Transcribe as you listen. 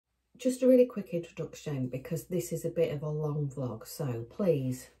just a really quick introduction because this is a bit of a long vlog. So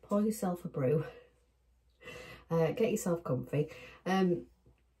please pour yourself a brew, get yourself comfy.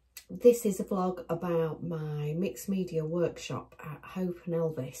 This is a vlog about my mixed media workshop at Hope and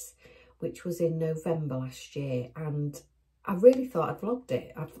Elvis, which was in November last year, and I really thought I'd vlogged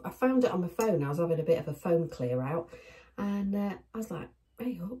it. I found it on my phone. I was having a bit of a phone clear out, and I was like,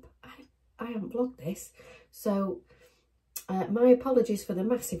 hey Hope, I haven't vlogged this. So my apologies for the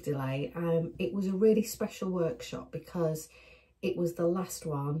massive delay. It was a really special workshop because it was the last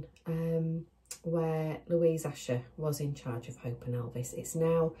one where Louise was in charge of Hope and Elvis. It's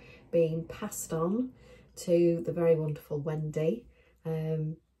now being passed on to the very wonderful Wendy.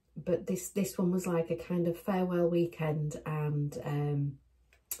 But this one was like a kind of farewell weekend and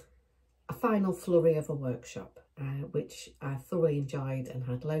a final flurry of a workshop, which I thoroughly enjoyed and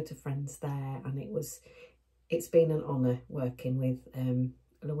had loads of friends there, and it's been an honour working with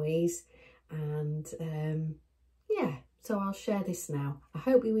Louise, and yeah, so I'll share this now. I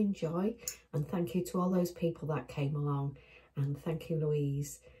hope you enjoy, and thank you to all those people that came along, and thank you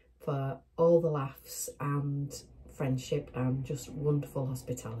Louise for all the laughs and friendship and just wonderful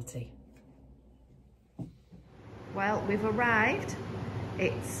hospitality. Well, we've arrived.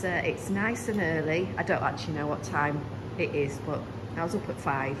 It's nice and early. I don't actually know what time it is, but I was up at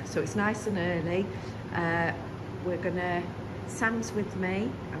 5, so it's nice and early. Sam's with me,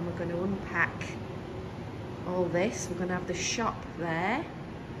 and we're going to unpack all this. We're going to have the shop there,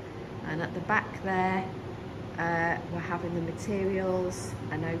 and at the back there we're having the materials,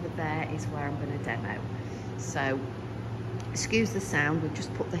 and over there is where I'm going to demo. So excuse the sound, we've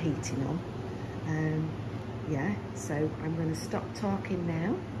just put the heating on. Yeah, so I'm going to stop talking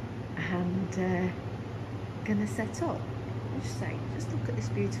now and going to set up. Just look at this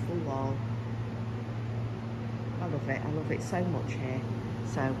beautiful wall. I love it so much here.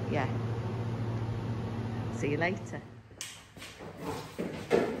 So yeah, see you later.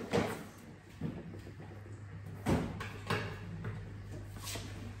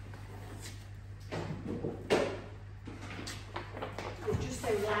 It's just so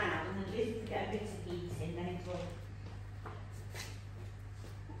loud, and then if you get a bit of heating, then it will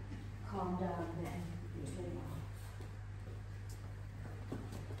calm down a bit.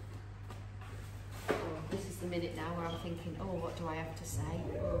 This is the minute now where I'm thinking, oh, what do I have to say?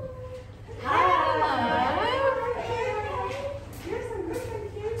 Oh. Hello! Yes, I'm good,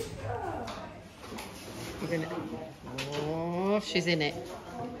 thank you. You're gonna... Oh, she's in it.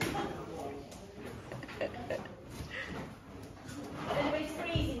 Everybody's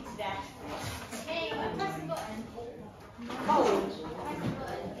freezing to death. Hey, press the button. Cold.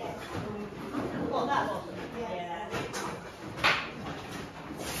 Well, that wasn't. Yeah.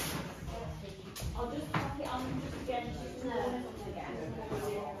 I'll just pop it on just again. Just again.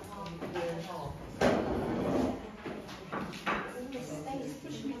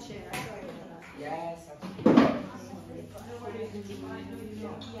 Yes.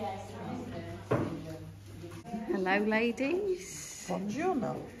 Hello, ladies.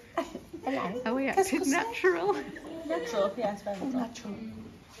 Buongiorno. Hello. Are we acting natural? Natural, yes, very natural.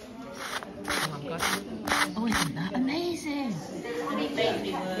 Oh my God. Oh, isn't that amazing?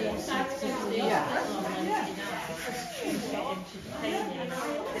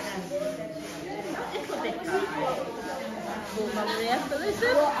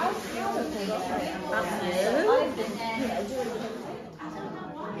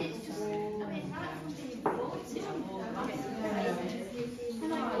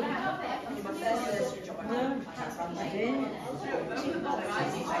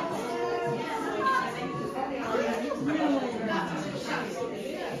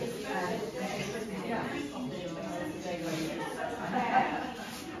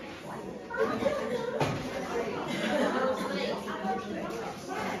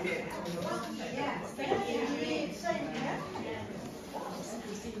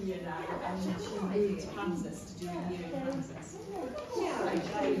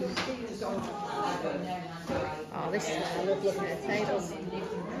 Oh, this is what I love looking at tables.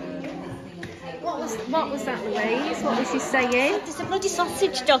 What was that, Louise? What was she saying? There's a bloody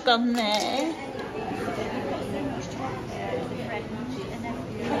sausage dog on there.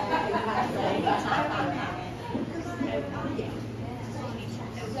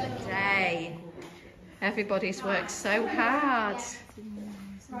 Day. Everybody's worked so hard.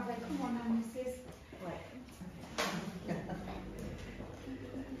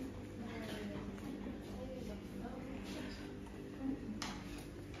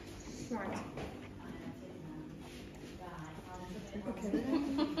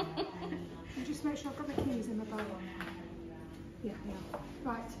 Just make sure I've got the keys in the bag. Yeah, yeah.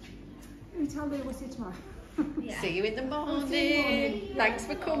 Right. We tell Lou we'll see you tomorrow. See you in the morning. Thanks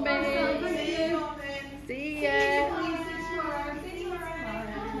for coming. See ya.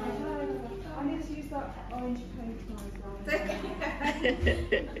 I need to use that orange paint tomorrow as well.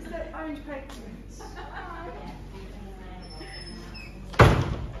 It's the orange paint.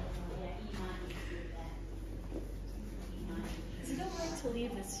 So don't worry to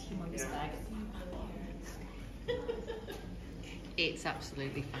leave this humongous bag. It's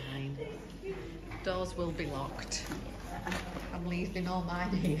absolutely fine. Doors will be locked. I'm leaving all mine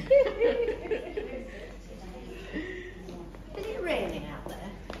here. Is it raining out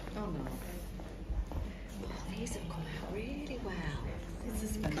there? Oh no. Oh, these have come out really well. This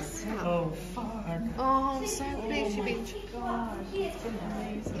has been so fun. Oh, I'm so pleased you've been. Gosh, it's been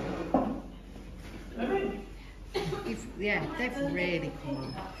amazing. Yeah, they've really come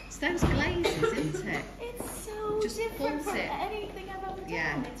on. It's those glazes, isn't it? It's so Just different pulls from it. anything I've ever done.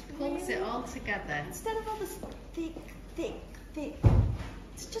 Yeah, It's pulls really, it all together. instead of all this thick,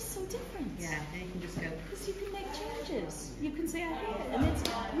 it's just so different. Yeah, and you can just go. Because you can make changes. You can say I hate it, and it's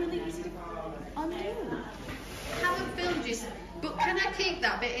really easy to undo. Haven't filmed you, but can I keep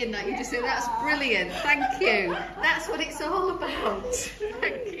that bit in that you just said? That's brilliant. Thank you. That's what it's all about.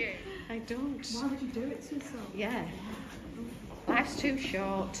 Thank you. I don't. Why would you do it to yourself? Yeah. Life's too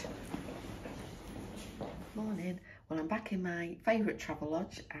short. Morning. Well, I'm back in my favourite travel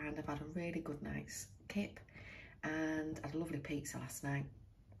lodge and I've had a really good night's kip and had a lovely pizza last night.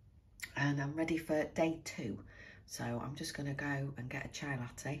 And I'm ready for day 2. So I'm just going to go and get a chai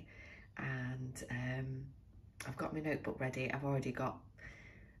latte and I've got my notebook ready. I've already got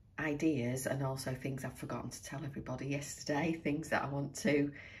ideas and also things I've forgotten to tell everybody yesterday, things that I want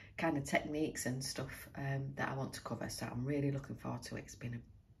to, kind of techniques and stuff that I want to cover. So I'm really looking forward to it. It's been a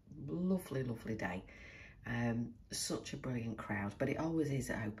lovely, lovely day. Such a brilliant crowd, but it always is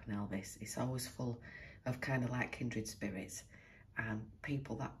at Hope Elvis. It's always full of kind of like kindred spirits and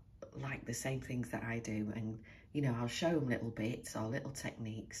people that like the same things that I do. And, you know, I'll show them little bits or little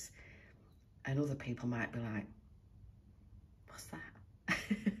techniques and other people might be like, what's that?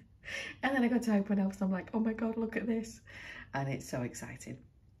 And then I go to Hope Elvis, I'm like, oh my God, look at this. And it's so exciting.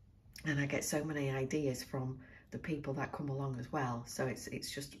 And I get so many ideas from the people that come along as well. So it's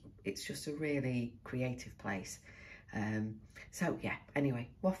just a really creative place. So yeah, anyway,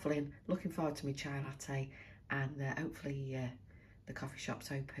 waffling, looking forward to my chai latte, and hopefully the coffee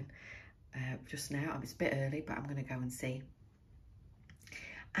shop's open just now. It's a bit early, but I'm going to go and see.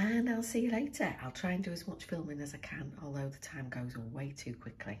 And I'll see you later. I'll try and do as much filming as I can, although the time goes way too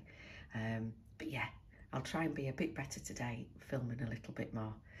quickly. But yeah, I'll try and be a bit better today, filming a little bit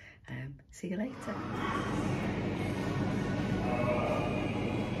more. See you later.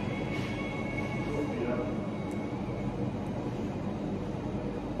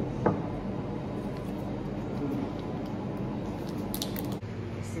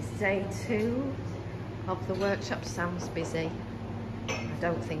 This is day 2 of the workshop. Sam's busy. I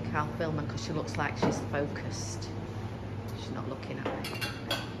don't think I'll film her because she looks like she's focused. She's not looking at me.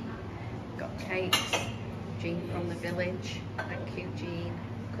 Got cakes. Jean from the village. Thank you, Jean.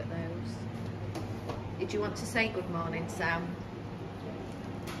 Look at those. Did you want to say good morning, Sam?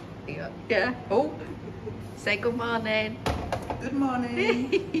 Yeah. Oh, say good morning. Good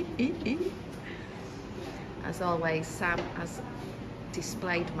morning. As always, Sam has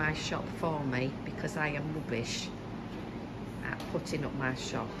displayed my shop for me because I am rubbish at putting up my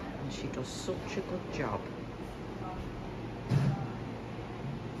shop, and she does such a good job.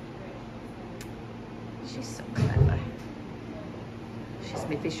 She's so clever. She's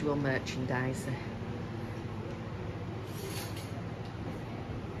my visual merchandiser.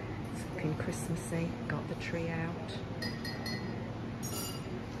 It's looking Christmassy. Got the tree out.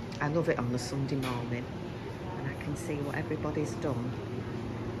 I love it on a Sunday morning, and I can see what everybody's done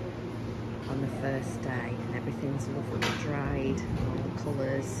on the first day, and everything's lovely dried, all the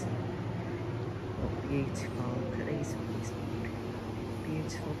colours look beautiful. Look at these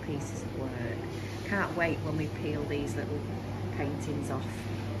beautiful pieces of work. Can't wait when we peel these little paintings off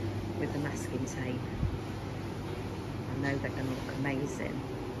with the masking tape. I know they're going to look amazing.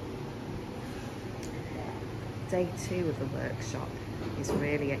 Day 2 of the workshop is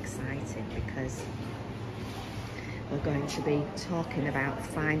really exciting because we're going to be talking about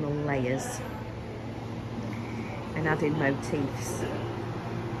final layers and adding motifs,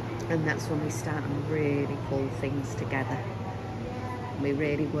 and that's when we start to really pull things together. We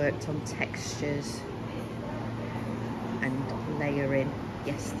really worked on textures and layering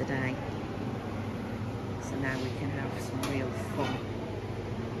yesterday, so now we can have some real fun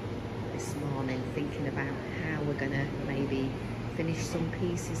this morning thinking about how we're going to maybe finish some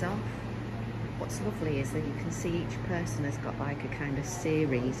pieces off what's lovely is that you can see each person has got like a kind of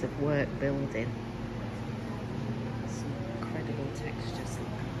series of work building. Some incredible textures.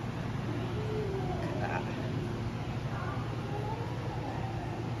 Look at that.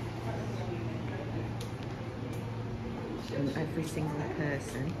 And every single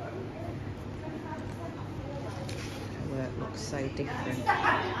person, their work looks so different.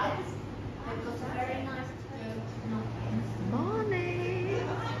 Morning!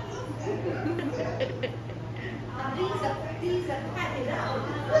 These are padded out.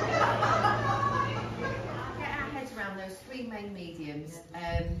 Get our heads around those three main mediums,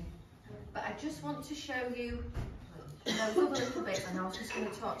 but I just want to show you those other little bits, and I was just going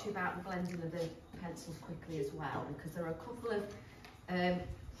to talk to you about the blending of the pencils quickly as well, because there are a couple of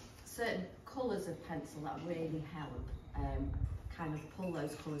certain colours of pencil that really help kind of pull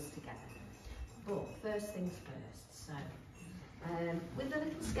those colours together. But first things first, so with the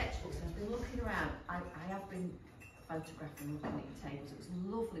little sketchbooks, I've been looking around. I have been photographing, looking at your tables. It was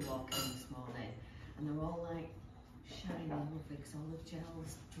lovely walking in this morning, and they're all like shiny and lovely because all the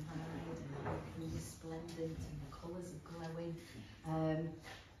gel's dried and looking resplendent and the colours are glowing.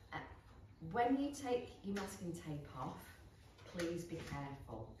 When you take your masking tape off, please be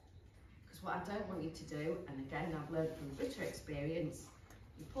careful, because what I don't want you to do, and again I've learned from bitter experience,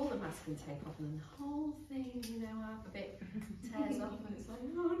 you pull the masking tape off and then the whole thing, you know, half of it tears off and it's like,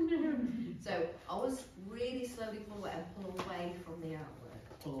 oh no. So always really slowly pull it and pull away from the artwork.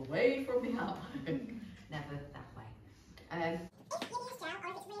 Pull away from the artwork. Never that way. If you use gel or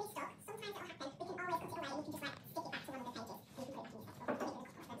if it's really stuck, sometimes it'll happen. We can always put it away and you can just like stick it back to one of the pages. You can put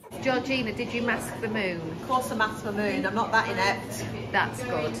it in. Georgina, did you mask the moon? Of course I masked the moon, I'm not that inept. That's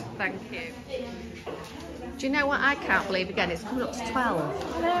good, thank you. Do you know what I can't believe again? It's coming up to 12.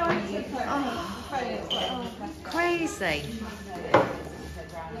 Oh, crazy.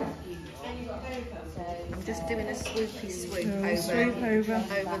 I'm just doing a swoopy swoop over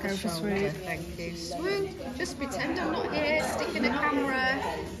the shoulder. Thank you. Swoop. Just pretend I'm not here. Sticking a camera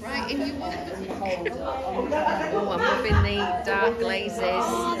right in your work. Oh, I'm loving the dark glazes.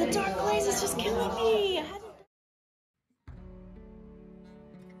 Oh, the dark glaze is just killing me.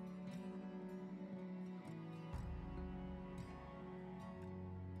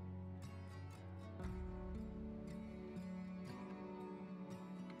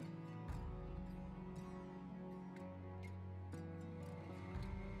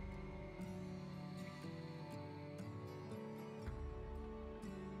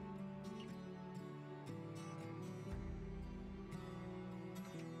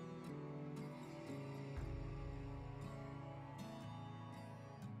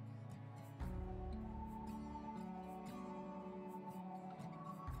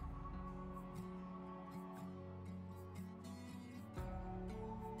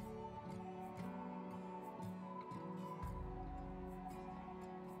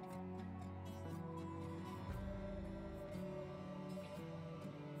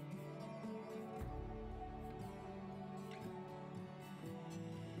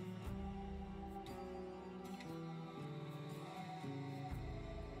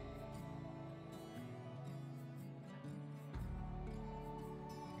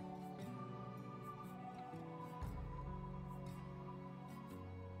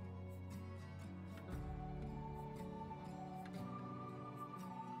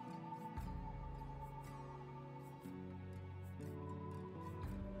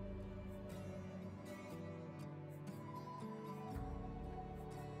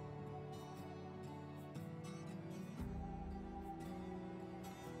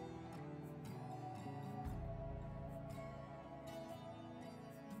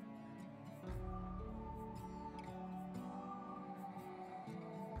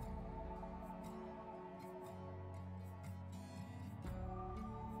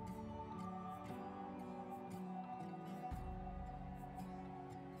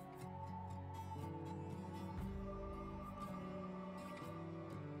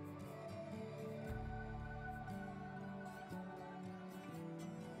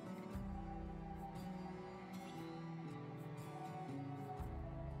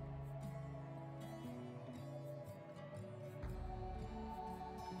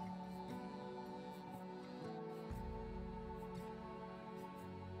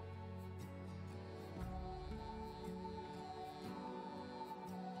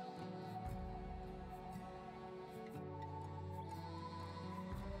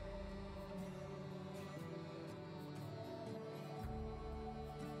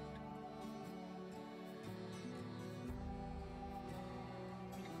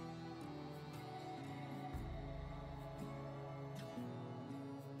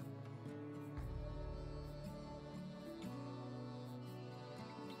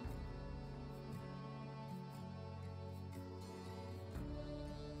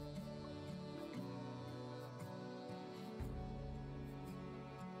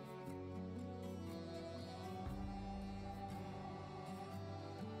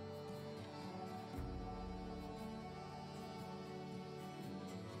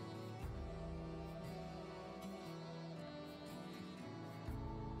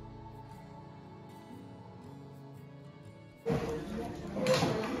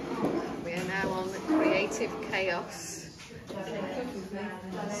 creative chaos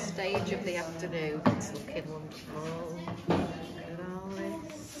stage of the afternoon. It's looking wonderful. Look at all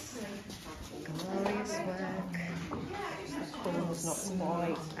this glorious work. The colour's not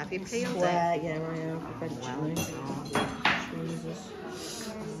quite Have you peeled square. it? Yeah, I have eventually. Jesus.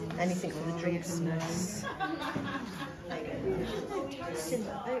 Anything for the drinks now.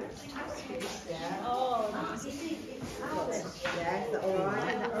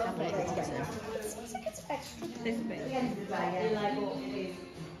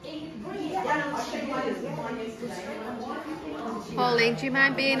 Pauline, do you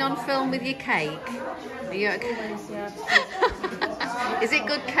mind being on film with your cake? Are you okay? Is it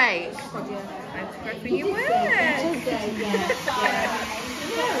good cake? I'm prepping your work.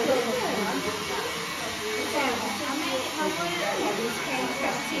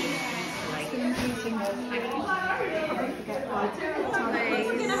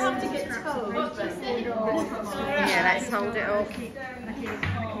 Yeah, let's hold it up.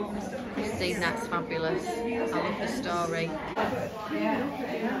 Christine, that's fabulous. I love the story.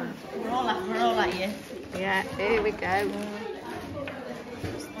 We're all at you. Yeah, here we go.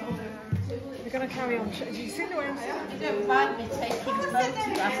 We're going to carry on. Do you see the way I'm sitting? Don't mind me taking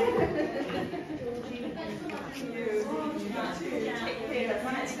photographs.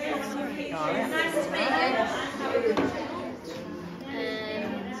 Nice to meet you.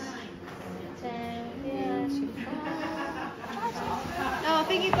 No, I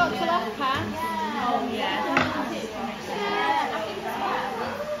think you've got to left pass. Oh yeah.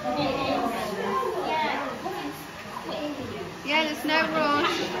 Yeah, there's no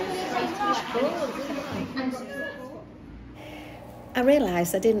rush. I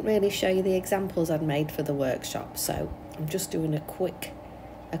realised I didn't really show you the examples I'd made for the workshop, so I'm just doing a quick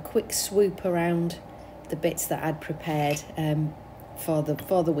swoop around the bits that I'd prepared for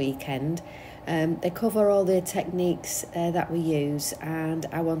the weekend. They cover all the techniques that we use, and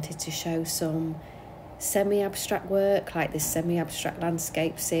I wanted to show some semi-abstract work, like this semi-abstract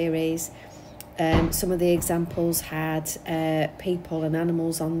landscape series. Some of the examples had people and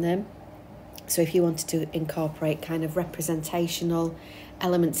animals on them. So if you wanted to incorporate kind of representational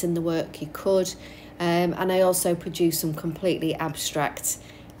elements in the work, you could. And I also produced some completely abstract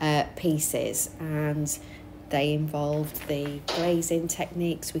pieces, and they involved the glazing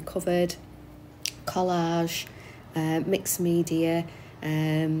techniques we covered, collage, mixed media,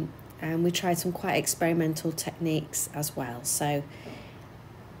 and we tried some quite experimental techniques as well. So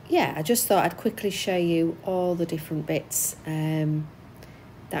yeah, I just thought I'd quickly show you all the different bits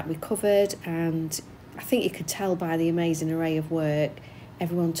that we covered, and I think you could tell by the amazing array of work,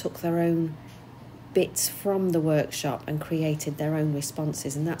 everyone took their own bits from the workshop and created their own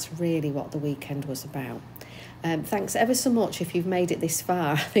responses, and that's really what the weekend was about. Thanks ever so much if you've made it this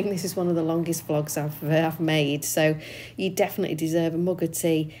far. I think this is one of the longest vlogs I've made, so you definitely deserve a mug of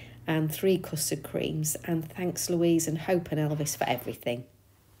tea and 3 custard creams. And thanks Louise and Hope and Elvis for everything.